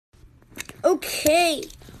Okay,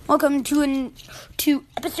 welcome to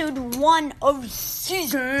episode 1 of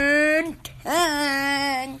season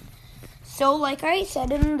 10. So, like I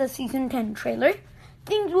said in the season 10 trailer,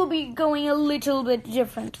 things will be going a little bit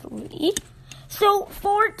differently. So,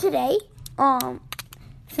 for today,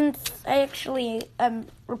 since I actually am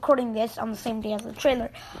recording this on the same day as the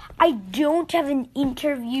trailer, I don't have an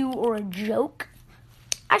interview or a joke.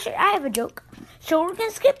 Actually, I have a joke. So, we're going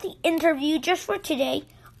to skip the interview just for today.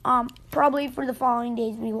 Probably for the following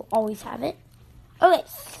days, we will always have it. Okay,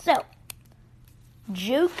 so,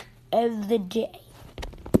 joke of the day.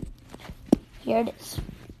 Here it is.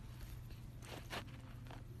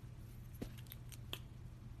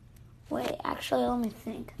 Wait, actually, let me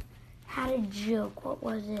think. Had a joke. What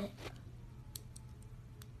was it?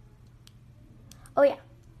 Oh, yeah.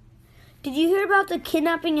 Did you hear about the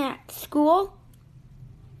kidnapping at school?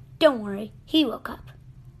 Don't worry, he woke up.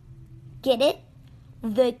 Get it?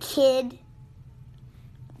 The kid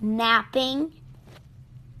napping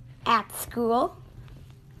at school.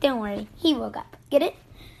 Don't worry, he woke up. Get it?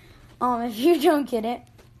 If you don't get it,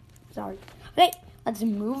 sorry. Okay, let's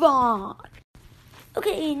move on.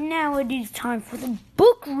 Okay, now it is time for the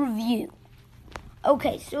book review.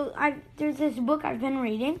 Okay, so there's this book I've been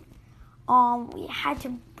reading. We had to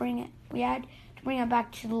bring it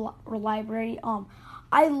back to the library.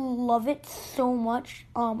 I love it so much.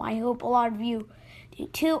 I hope a lot of you do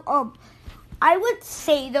too. I would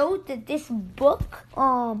say though that this book,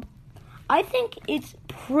 I think it's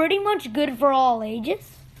pretty much good for all ages.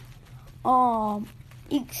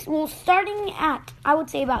 Starting at, I would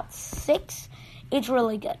say about 6, it's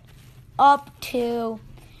really good. Up to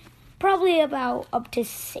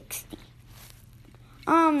 60.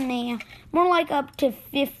 More like up to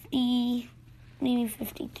 50, maybe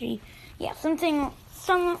 53. Yeah, something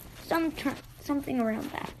around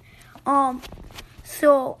that.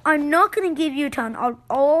 So I'm not going to give you a ton. All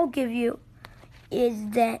I'll give you is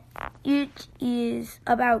that it is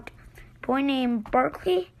about a boy named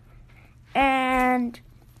Barkley, and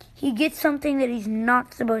he gets something that he's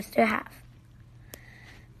not supposed to have.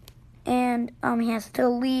 And he has to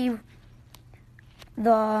leave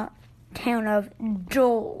the town of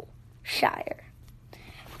Doleshire.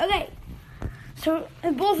 Okay, so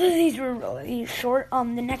both of these were really short. The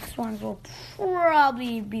next ones will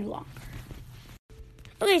probably be long.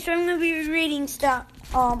 Okay, so I'm going to be reading the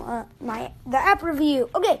app review.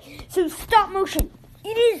 Okay, so stop motion. It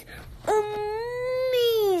is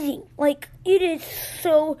amazing. Like, it is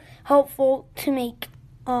so helpful to make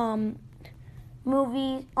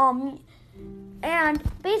movies. And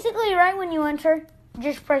basically, right when you enter,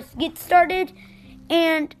 just press get started,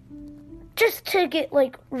 and just to get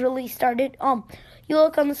really started, you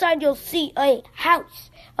look on the side, you'll see a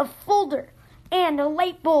house, a folder, and a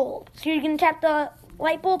light bulb. So you can tap the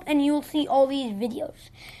light bulb and you'll see all these videos.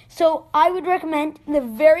 So I would recommend the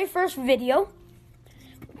very first video,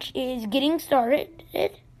 which is getting started.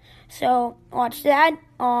 So watch that,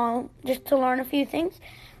 just to learn a few things.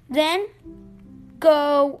 Then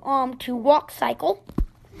go to walk cycle.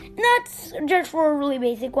 And that's just for a really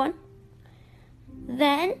basic one.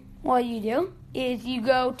 Then what you do is you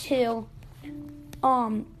go to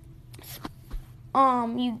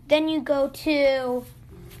you go to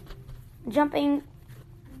jumping,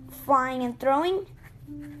 flying, and throwing.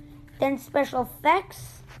 Then special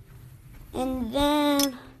effects, and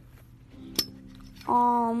then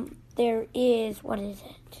there is, what is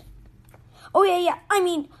it? Oh yeah.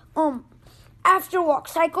 After walk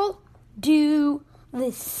cycle, do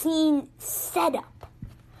the scene setup.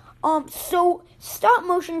 So Stop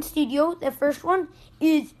Motion Studio, the first one,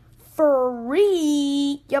 is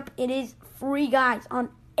free. Yep, it is free, guys, on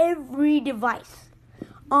every device.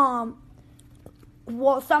 Stop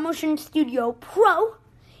Motion Studio Pro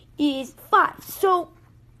is $5. So,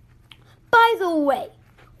 by the way,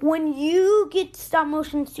 when you get Stop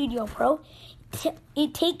Motion Studio Pro,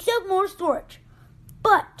 it takes up more storage,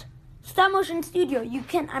 but Stop Motion Studio,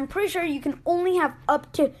 I'm pretty sure you can only have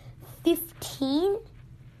up to 15.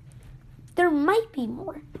 There might be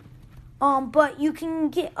more. But you can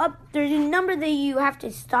get up, there's a number that you have to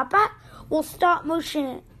stop at. Well, Stop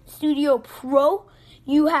Motion Studio Pro,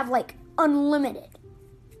 you have unlimited.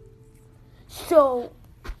 So,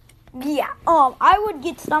 yeah, I would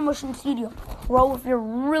get Stop Motion Studio Pro if you're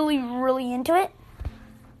really, really into it.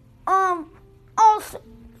 Also,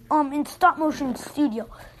 in Stop Motion Studio,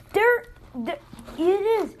 it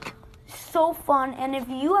is so fun, and if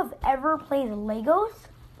you have ever played Legos,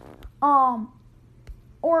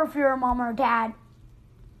 or if you're a mom or dad,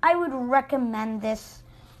 I would recommend this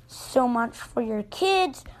so much for your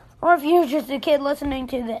kids, or if you're just a kid listening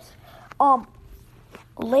to this.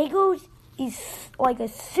 Legos is like a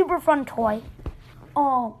super fun toy.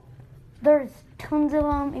 There's tons of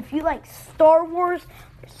them. If you like Star Wars,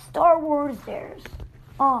 there's Star Wars. There's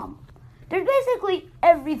basically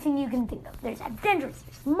everything you can think of. There's Avengers,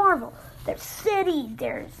 there's Marvel, there's City,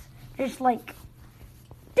 there's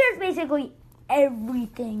basically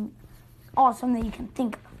everything awesome that you can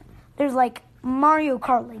think of. There's like Mario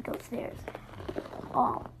Kart Legos.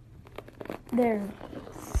 There's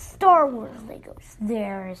Star Wars Legos.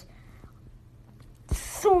 There's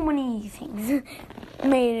so many things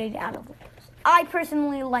made out of Legos. I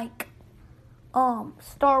personally like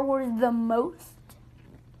Star Wars the most.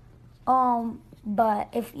 But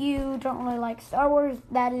if you don't really like Star Wars,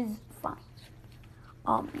 that is fine.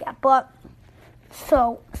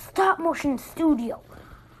 So stop motion studio.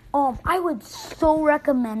 I would so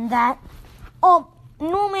recommend that.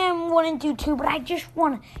 Normally I wouldn't do too, but I just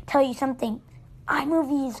want to tell you something.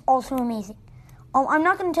 iMovie is also amazing. I'm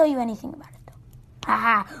not going to tell you anything about it though.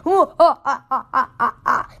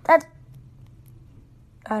 That's,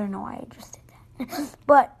 I don't know why I just did that.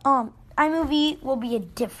 But iMovie will be a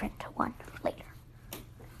different one later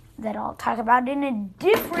that I'll talk about in a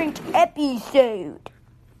different episode.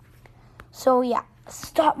 So yeah,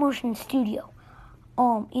 stop motion studio.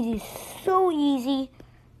 It is so easy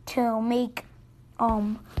to make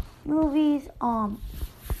movies.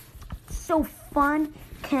 So fun.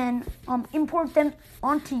 Can import them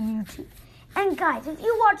onto YouTube. And guys, if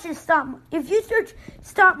you search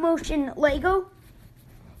stop motion Lego,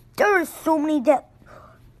 there are so many that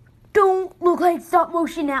don't look like stop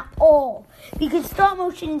motion at all. Because stop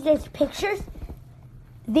motion is just pictures.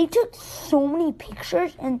 They took so many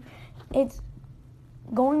pictures and it's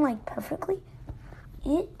going like perfectly.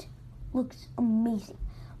 It looks amazing.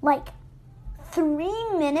 Like 3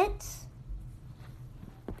 minutes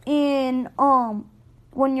in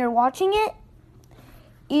when you're watching it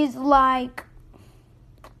is like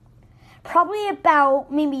probably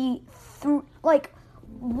about maybe 1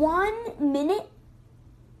 minute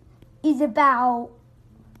is about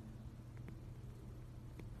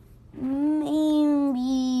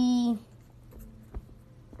maybe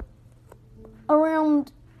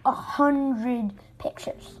around 100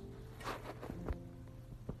 pictures.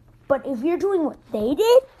 But if you're doing what they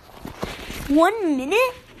did, 1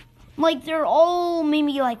 minute, like they're all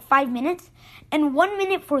maybe like 5 minutes, and 1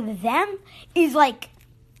 minute for them is like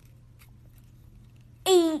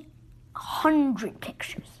 800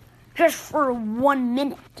 pictures just for 1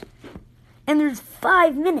 minute. And there's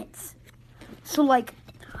 5 minutes. So like,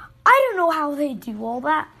 I don't know how they do all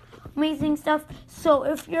that amazing stuff. So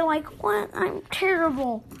if you're like, what? I'm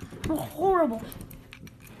terrible. I'm horrible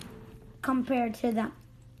compared to them.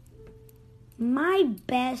 My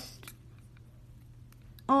best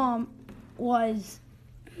was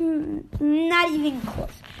not even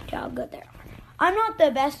close to how good they are. I'm not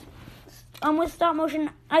the best with stop motion.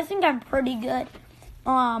 I think I'm pretty good.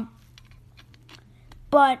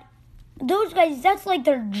 But those guys, that's like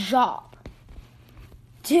their job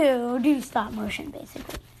to do stop motion,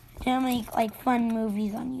 basically. To make like fun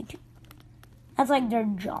movies on YouTube. That's like their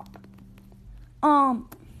job. So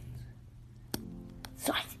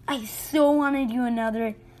I so want to do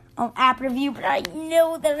another app review, but I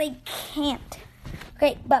know that I can't.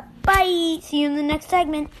 Okay, but bye. See you in the next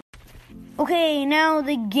segment. Okay, now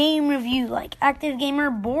the game review, like Active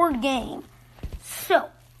Gamer board game. So,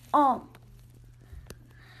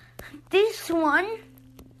 this one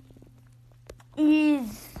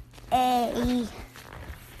is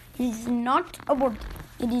not a board game.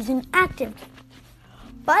 It is an active game.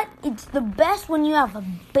 But it's the best when you have a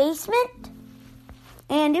basement.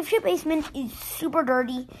 And if your basement is super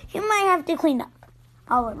dirty, you might have to clean up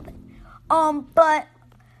a little bit.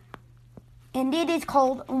 And it is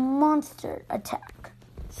called Monster Attack.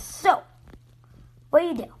 So, what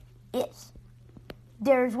you do is,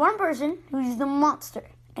 there's one person who's the monster,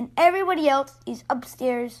 and everybody else is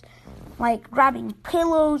upstairs, like grabbing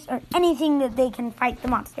pillows or anything that they can fight the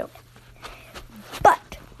monster with.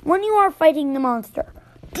 But when you are fighting the monster,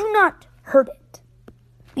 do not hurt it.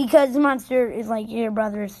 Because the monster is like your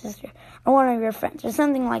brother or sister or one of your friends or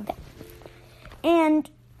something like that. And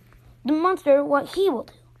the monster, what he will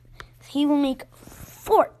do is he will make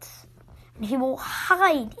forts. And he will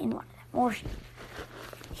hide in one of them. Or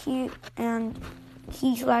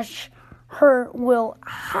he/her will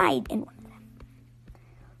hide in one of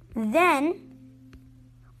them. Then,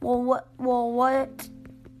 what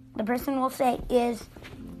the person will say is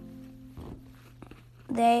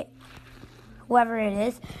whoever it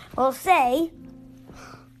is, will say,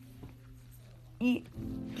 he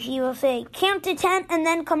will say, count to 10 and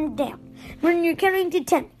then come down. When you're counting to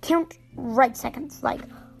 10, count right seconds, like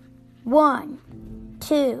 1,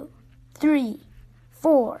 2, 3,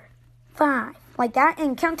 4, 5, like that,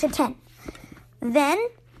 and count to 10. Then,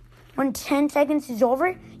 when 10 seconds is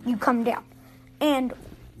over, you come down. And,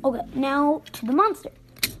 okay, now to the monster.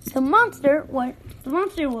 What the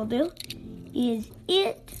monster will do is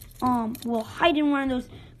it will hide in one of those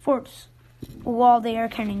forts while they are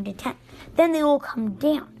counting to 10. Then they will come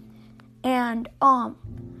down. And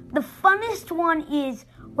the funnest one is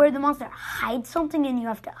where the monster hides something and you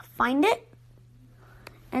have to find it.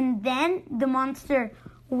 And then the monster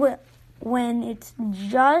will, when it's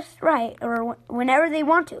just right, or whenever they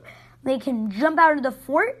want to, they can jump out of the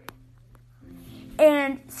fort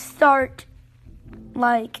and start,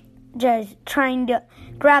 like, just trying to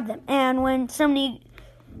grab them. And when the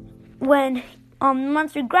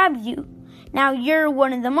monster grabs you, now you're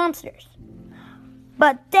one of the monsters.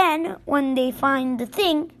 But then, when they find the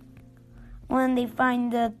thing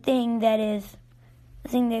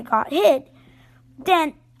that got hit,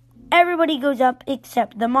 then everybody goes up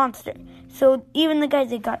except the monster. So even the guys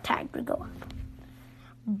that got tagged would go up.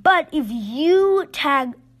 But if you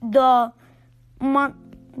tag the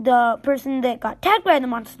person that got tagged by the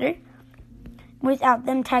monster without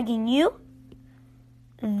them tagging you,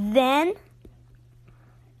 then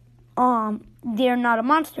they're not a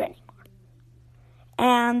monster anymore.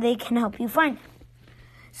 And they can help you find them.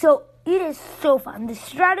 So it is so fun. The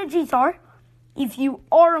strategies are, if you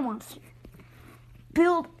are a monster,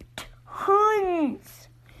 build tons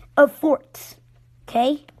of forts,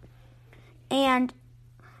 okay? And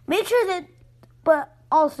make sure that, but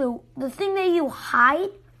also, the thing that you hide,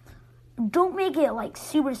 don't make it, like,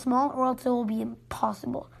 super small, or else it will be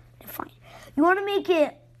impossible to find. You want to make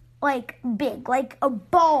it, like, big, like a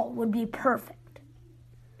ball would be perfect.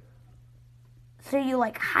 So you,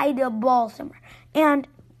 like, hide a ball somewhere. And,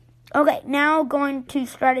 okay, now going to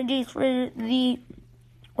strategies for the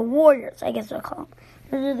warriors, I guess I'll call them.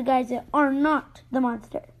 Those are the guys that are not the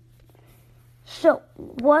monster. So,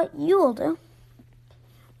 what you will do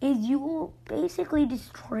is you will basically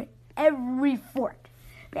destroy every fort.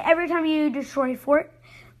 But every time you destroy a fort,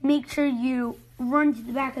 make sure you run to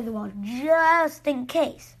the back of the wall just in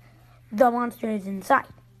case the monster is inside.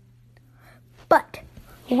 But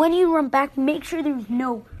when you run back, make sure there's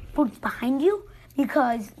no forts behind you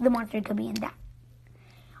because the monster could be in that.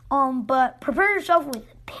 But prepare yourself with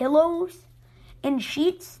pillows and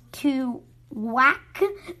sheets to whack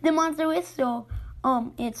the monster with so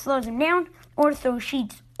it slows him down, or throw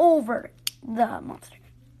sheets over the monster.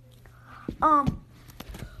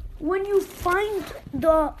 When you find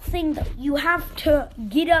the thing, though, you have to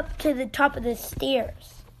get up to the top of the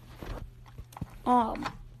stairs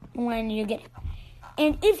when you get it.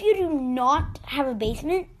 And if you do not have a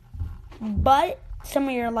basement, but some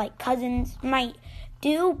of your, like, cousins might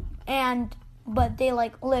do, but they,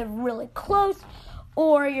 like, live really close,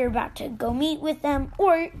 or you're about to go meet with them,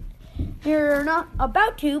 or you're not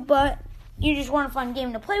about to, but you just want a fun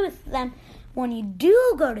game to play with them when you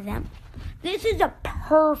do go to them, this is a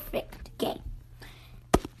perfect game.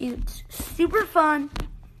 It's super fun,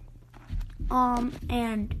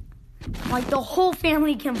 and, like, the whole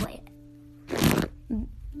family can play it,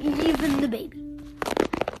 even the baby.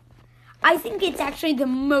 I think it's actually the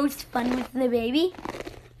most fun with the baby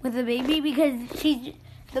because the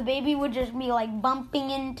baby would just be, like, bumping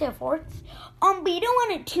into forts. But you don't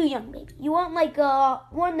want a too young baby. You want, like,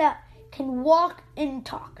 one that can walk and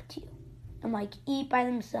talk to you and, like, eat by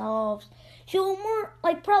themselves. So more,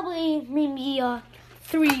 like, probably maybe a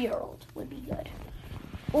 3-year-old would be good.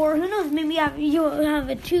 Or who knows, maybe you have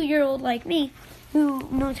a 2-year-old like me who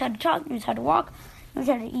knows how to talk, knows how to walk, knows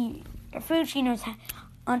how to eat their food. She knows how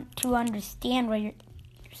to understand what you're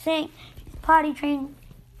saying. She's potty trained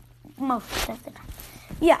most of the time.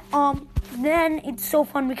 Yeah, then it's so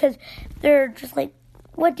fun because they're just like,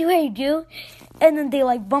 what do I do? And then they,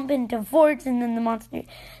 like, bump into forts and then the monster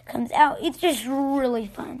comes out. It's just really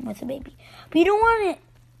fun with a baby. But you don't want it,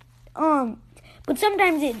 but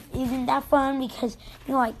sometimes it isn't that fun because,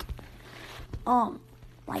 you know,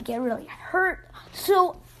 like it really hurt.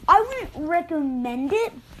 So I wouldn't recommend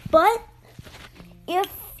it, but if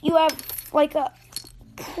you have, like, a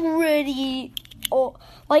pretty,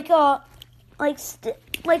 like a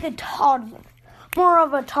toddler, more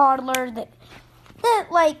of a toddler that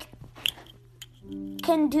like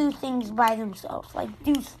can do things by themselves, like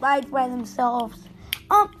do slides by themselves,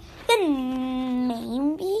 then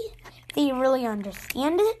maybe they really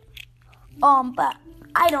understand it. But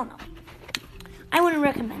I don't know. I wouldn't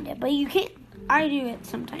recommend it, but you can. I do it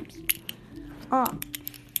sometimes.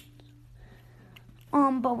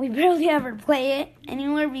 But we barely ever play it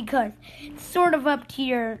anywhere because it's sort of up to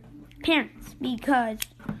your parents because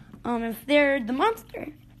if they're the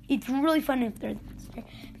monster, it's really fun if they're the monster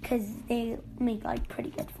because they make like pretty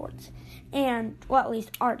good forts, and well, at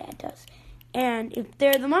least our dad does. And if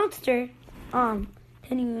they're the monster, then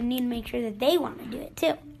you need to make sure that they want to do it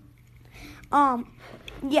too.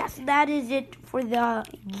 Yes, that is it for the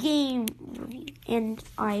game review, and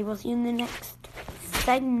I will see you in the next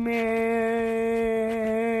segment.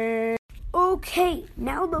 Okay,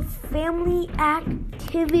 now the family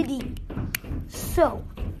activity. So,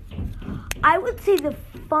 I would say the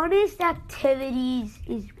funnest activities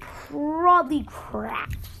is probably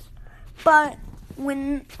crafts. But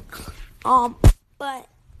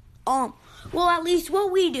well, at least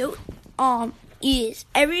what we do, is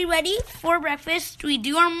everybody for breakfast. We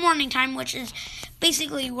do our morning time, which is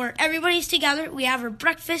basically where everybody's together. We have our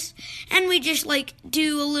breakfast, and we just like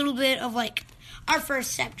do a little bit of like our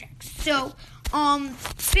first subjects. So,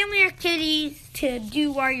 family activities to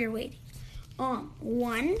do while you're waiting.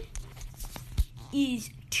 One is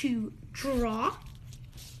to draw.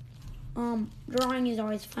 Drawing is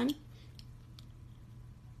always fun.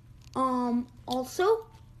 Also,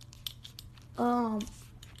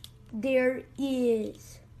 there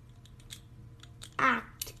is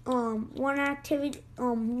one activity,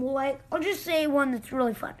 I'll just say one that's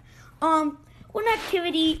really fun. One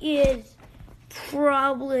activity is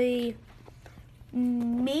probably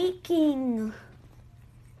making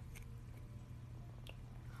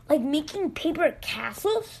paper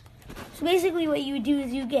castles. So basically what you do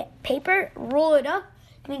is you get paper, roll it up,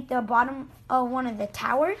 make the bottom of one of the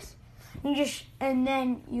towers, and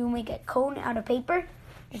then you make a cone out of paper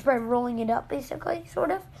just by rolling it up, basically, sort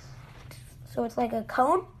of. So it's like a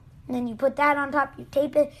cone, and then you put that on top, you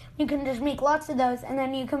tape it, you can just make lots of those, and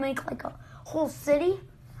then you can make like a whole city.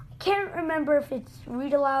 I can't remember if it's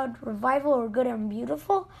Read Aloud Revival or Good and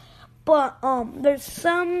Beautiful, but there's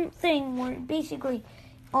something where basically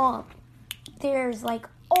there's like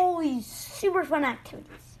all these super fun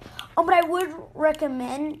activities. But I would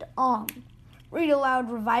recommend Read Aloud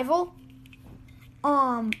Revival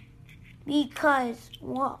because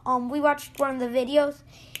we watched one of the videos.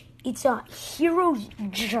 It's a hero's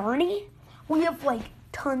journey. We have like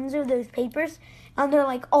tons of those papers, and they're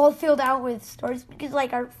like all filled out with stories because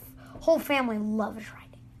like our whole family loves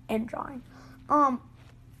writing and drawing.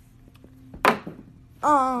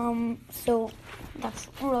 So that's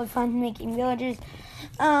really fun, making villages.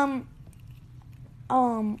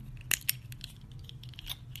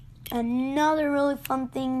 Another really fun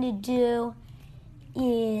thing to do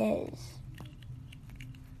is,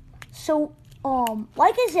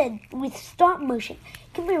 like I said, with stop motion,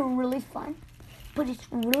 it can be really fun, but it's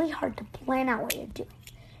really hard to plan out what you're doing.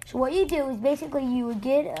 So what you do is basically you would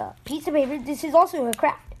get a piece of paper. This is also a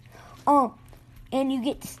craft. And you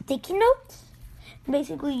get sticky notes.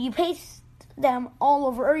 Basically, you paste them all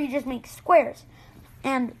over, or you just make squares.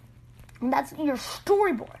 And that's your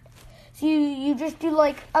storyboard. So you just do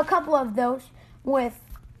like a couple of those with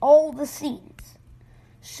all the scenes.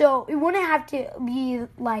 So it wouldn't have to be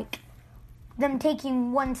like them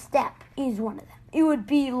taking one step is one of them. It would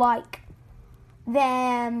be like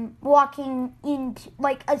them walking into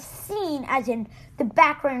like a scene, as in the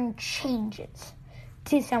background changes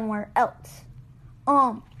to somewhere else.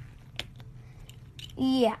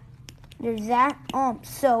 Yeah, there's that.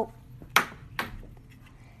 So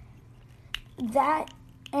that,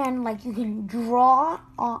 and like you can draw.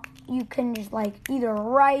 You can just like either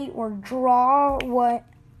write or draw what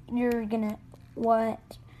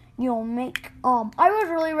you'll make. I would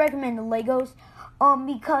really recommend the Legos,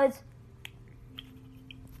 because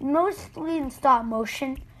mostly in stop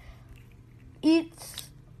motion,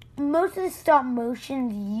 most of the stop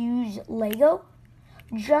motions use Lego,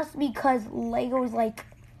 just because Lego is like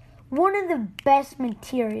one of the best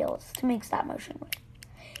materials to make stop motion with.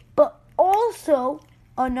 But also,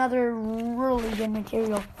 another really good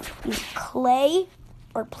material is clay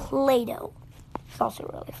or Play-Doh. It's also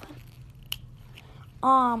really fun.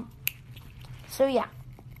 So yeah,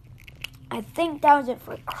 I think that was it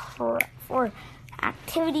for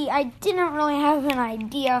activity. I didn't really have an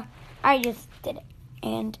idea. I just did it.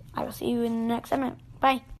 And I will see you in the next segment.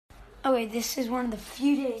 Bye. Okay, this is one of the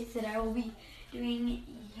few days that I will be doing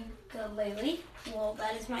ukulele. Well,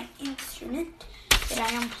 that is my instrument that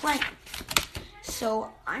I am playing. So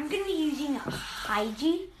I'm going to be using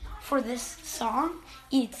Haiji for this song.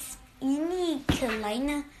 It's Ini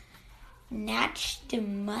Kalina Nach de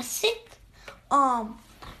Musik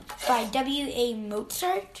by W.A.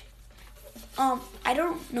 Mozart. I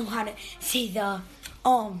don't know how to say the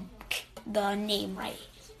name right.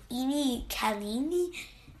 Ini Kalini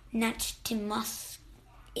Nach de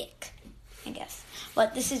Musik, I guess.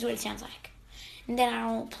 But this is what it sounds like. and then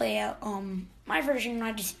I'll play out my version, and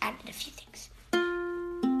I just added a few things.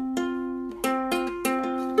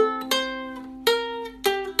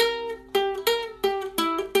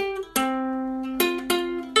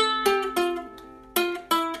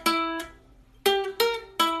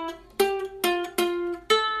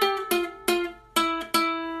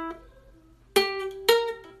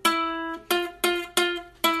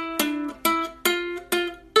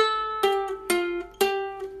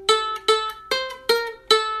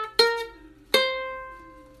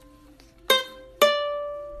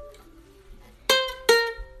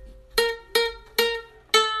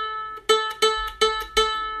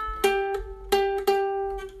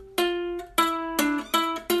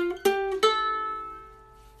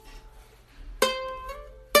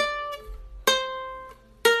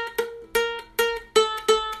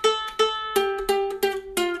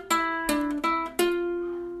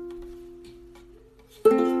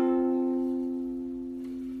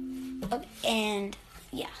 Okay, and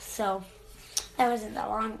yeah, so that wasn't that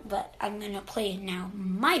long, but I'm going to play now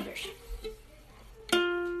my version.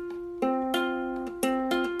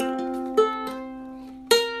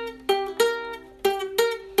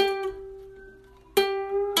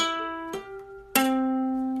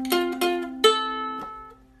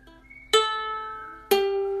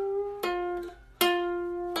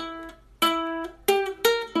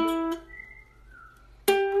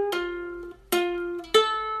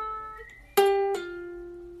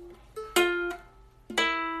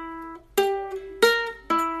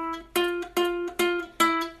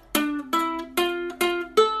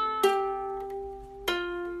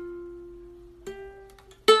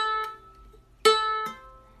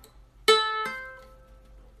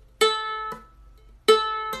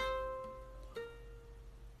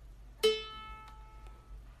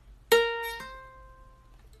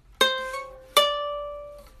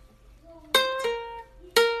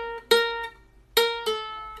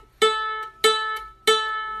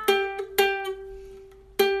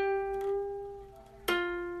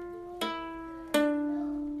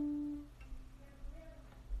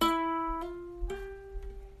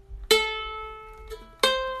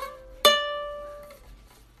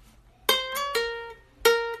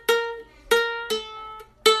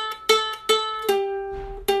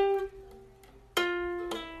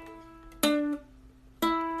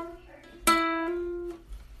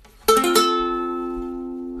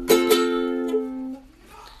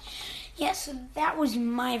 Yeah, so that was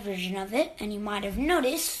my version of it, and you might have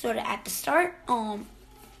noticed, sort of at the start,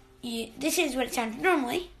 this is what it sounds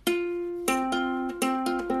normally.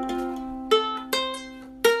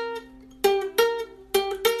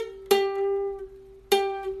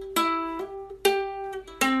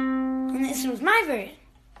 And this was my version.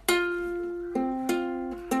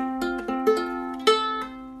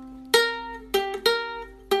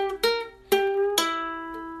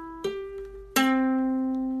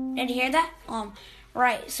 Did you hear that?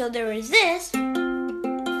 Right, so there was this.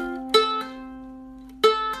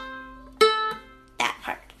 That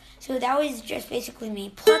part. So that was just basically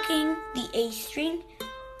me plucking the A string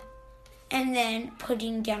and then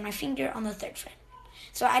putting down my finger on the 3rd fret.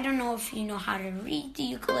 So I don't know if you know how to read the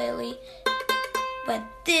ukulele, but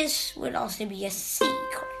this would also be a C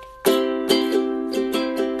chord.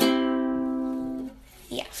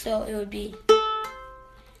 Yeah, so it would be...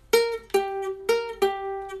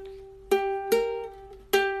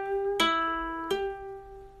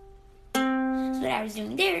 What I was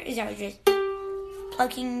doing there is I was just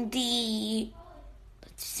plucking the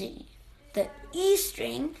E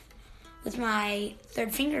string with my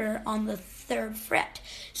 3rd finger on the 3rd fret.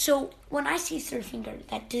 So when I say 3rd finger,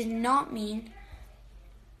 that does not mean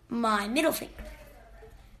my middle finger.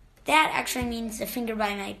 That actually means the finger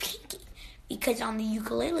by my pinky, because on the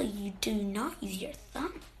ukulele you do not use your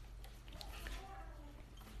thumb.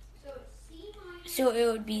 So it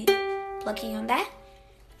would be plucking on that,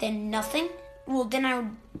 then nothing. Well, then I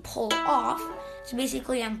would pull off. So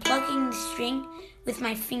basically, I'm plucking the string with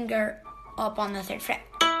my finger up on the 3rd fret.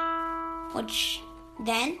 Which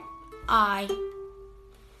then I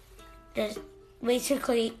just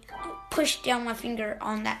basically push down my finger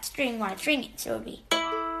on that string while I'm stringing. So it would be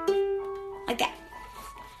like that.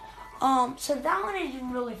 So that one is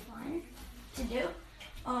really fun to do.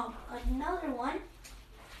 Another one,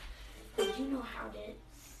 I do know how to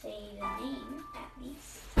say the name at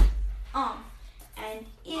least. And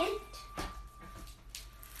it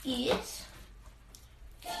is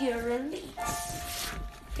Purely.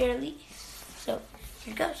 So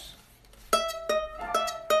here it goes.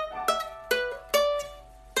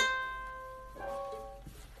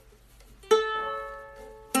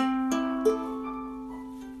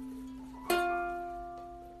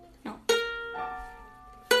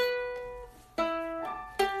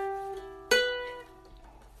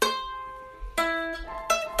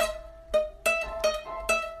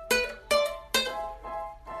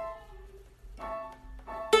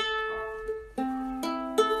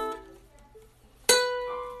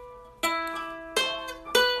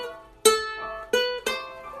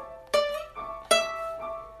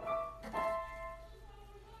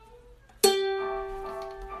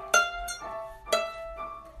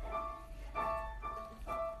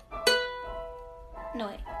 No,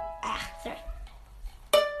 wait. Sorry.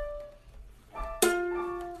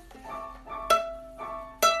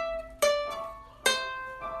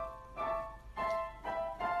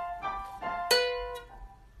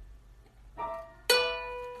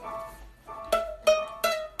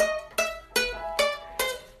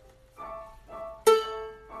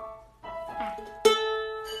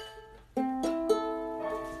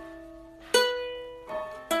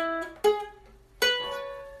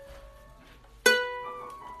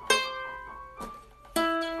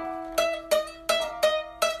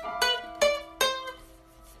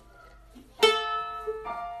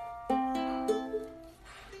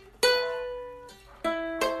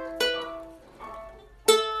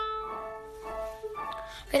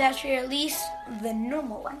 Okay, that's your release, the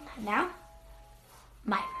normal one. Now,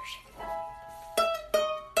 my version.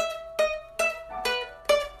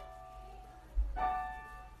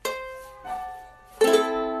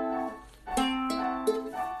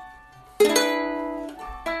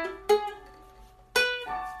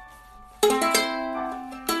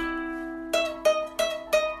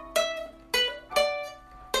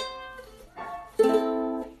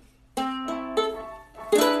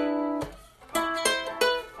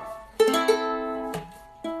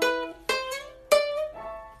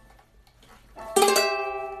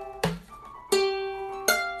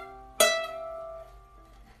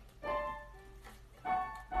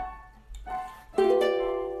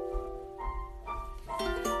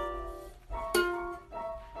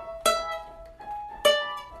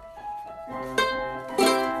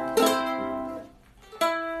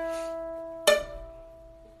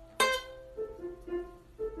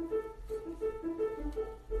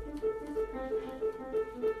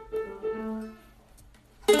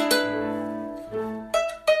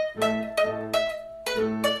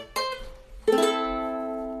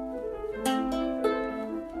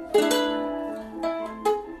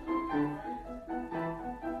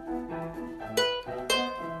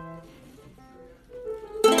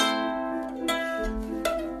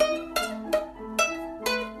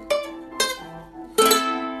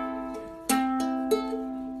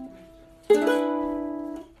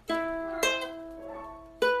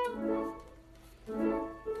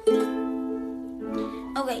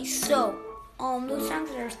 Okay, so those songs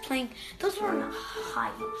that I was playing, those were in a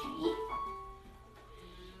high G.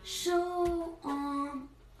 So I'm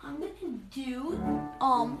gonna do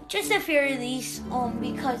just a fair release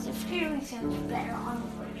because the fair release sounds better on the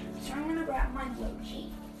version. So I'm gonna grab my low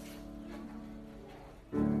G.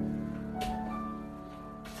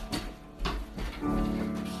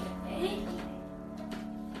 Okay.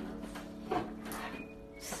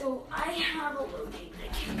 So I have a low G, but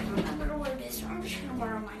I can't remember what it is, so I'm just gonna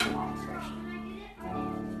borrow my mom's version.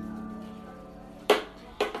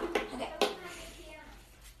 Okay.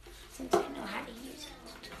 Since I know how to use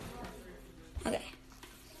it. Okay.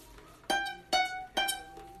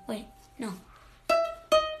 Wait, no.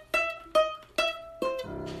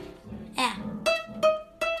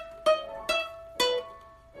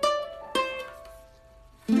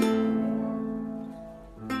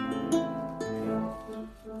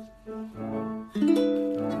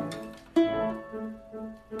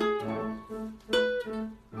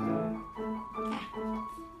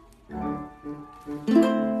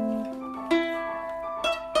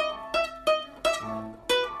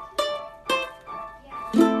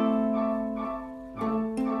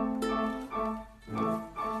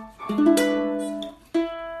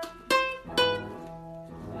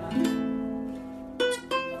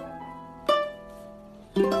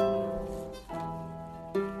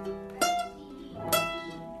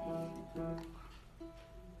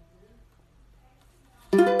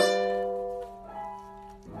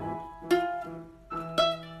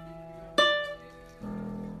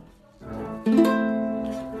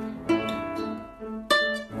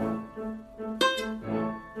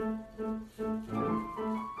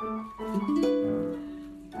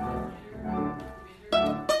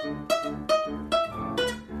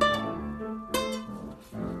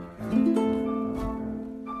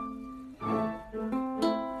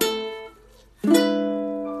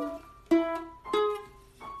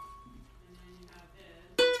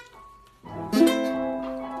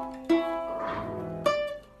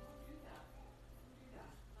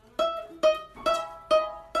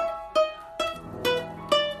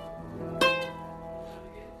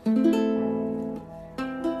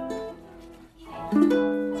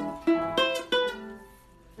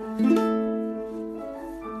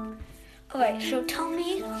 Okay, so tell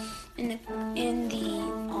me in the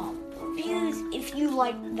reviews if you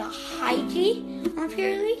like the high G on the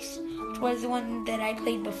release, which was the one that I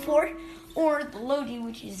played before, or the low G,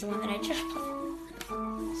 which is the one that I just played.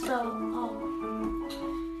 So,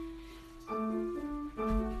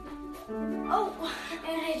 oh,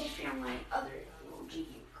 and I just found my other emoji.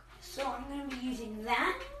 So I'm going to be using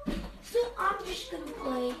that. So I'm just going to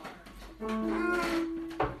play.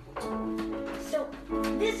 So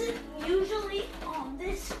this is usually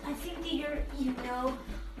this. I think that you know,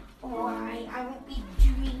 or I won't be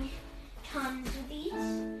doing tons of these.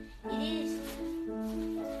 It is.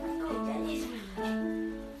 Oh, that is me.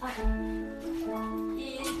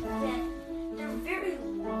 Is that they're very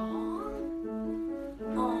long.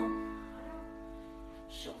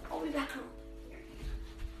 So I'll be back home.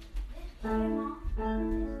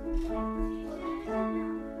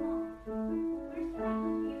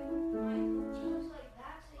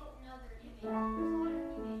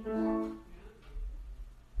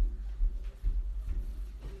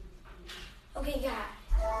 Okay, guys,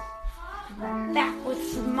 I'm back with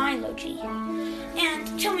my Logi,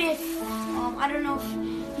 and tell me if I don't know if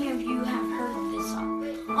any of you have heard of this song.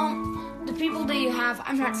 The people that you have,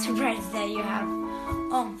 I'm not surprised that you have.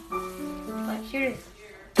 But here it is.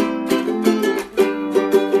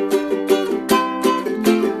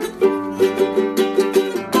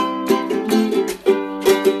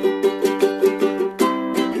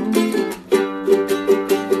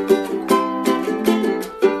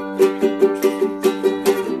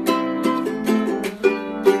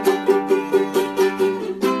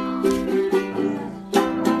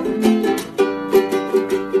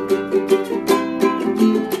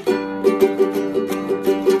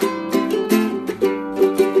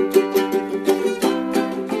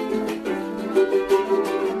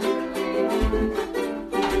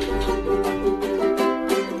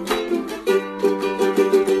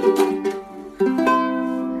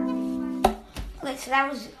 So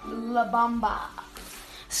that was La Bamba.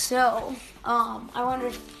 So, I wonder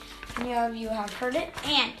if any of you have heard it.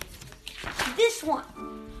 And this one,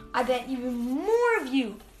 I bet even more of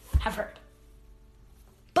you have heard.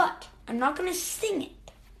 But I'm not going to sing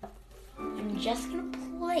it. I'm just going to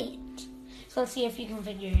play it. So let's see if you can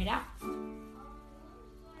figure it out.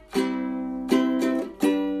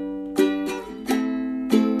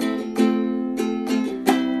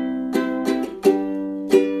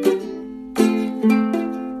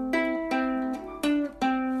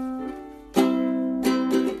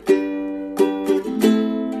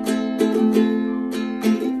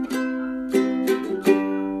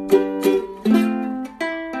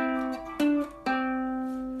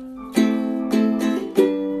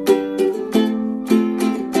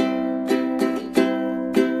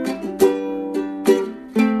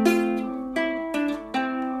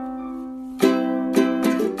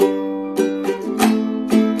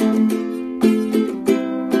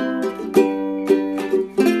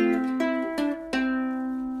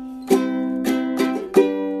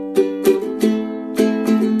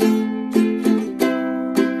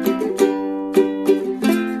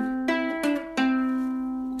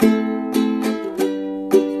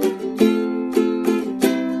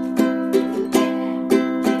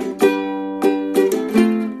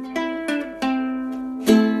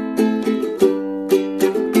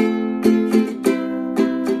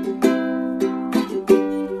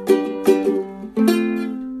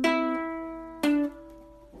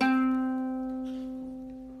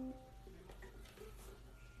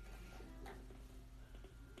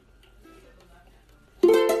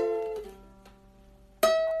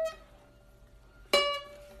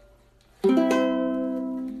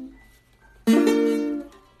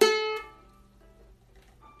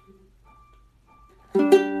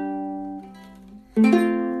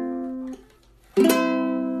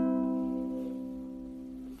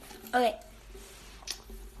 Okay.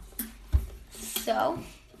 So,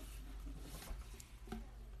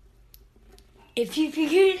 if you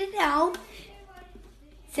figured it out,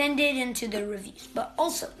 send it into the reviews. But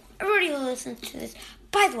also, everybody who listens to this,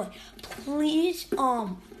 by the way, please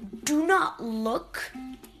do not look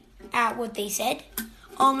at what they said.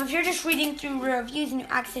 If you're just reading through reviews and you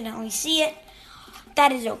accidentally see it,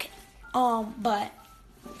 that is okay. But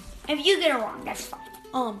if you get it wrong, that's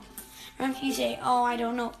fine. And if you say, "Oh, I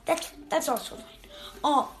don't know," that's also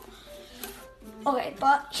fine. Okay,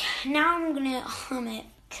 but now I'm gonna hum it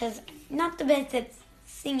because I'm not the best at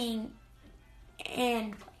singing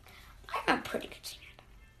and playing. I'm a pretty good singer.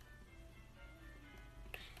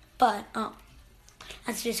 But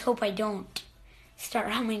let's just hope I don't start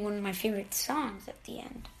humming one of my favorite songs at the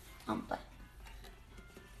end. But.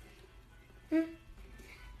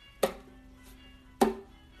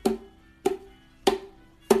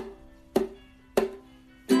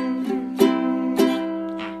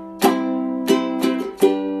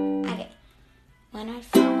 Okay. When I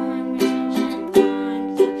find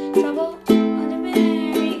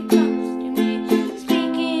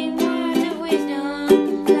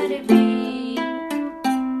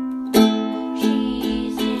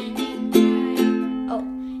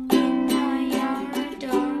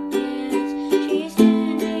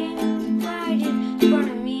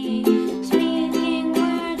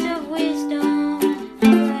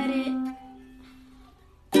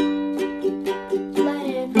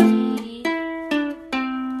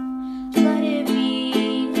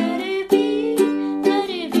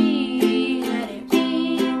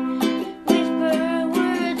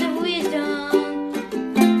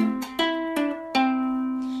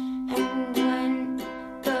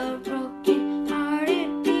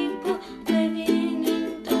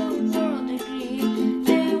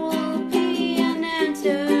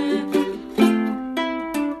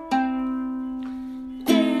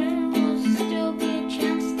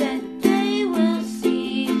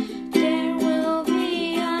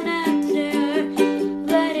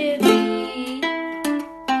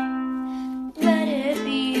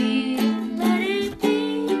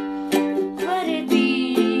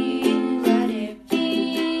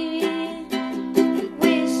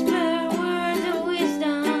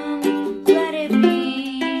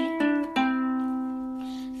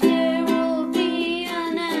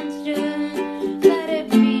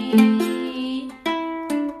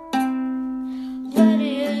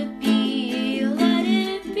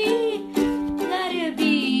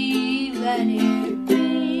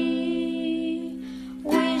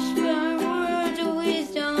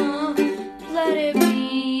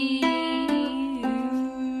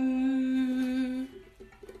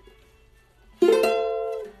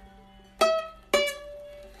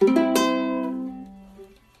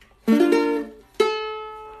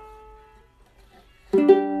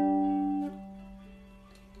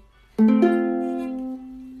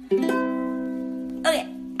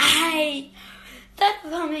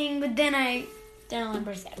then I learned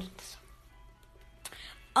press that.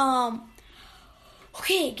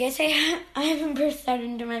 Okay, guess I haven't pressed that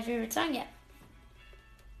into my favorite song yet.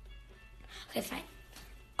 Okay, fine.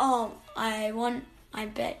 I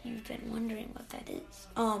bet you've been wondering what that is.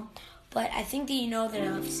 But I think that you know that I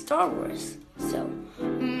love Star Wars. So.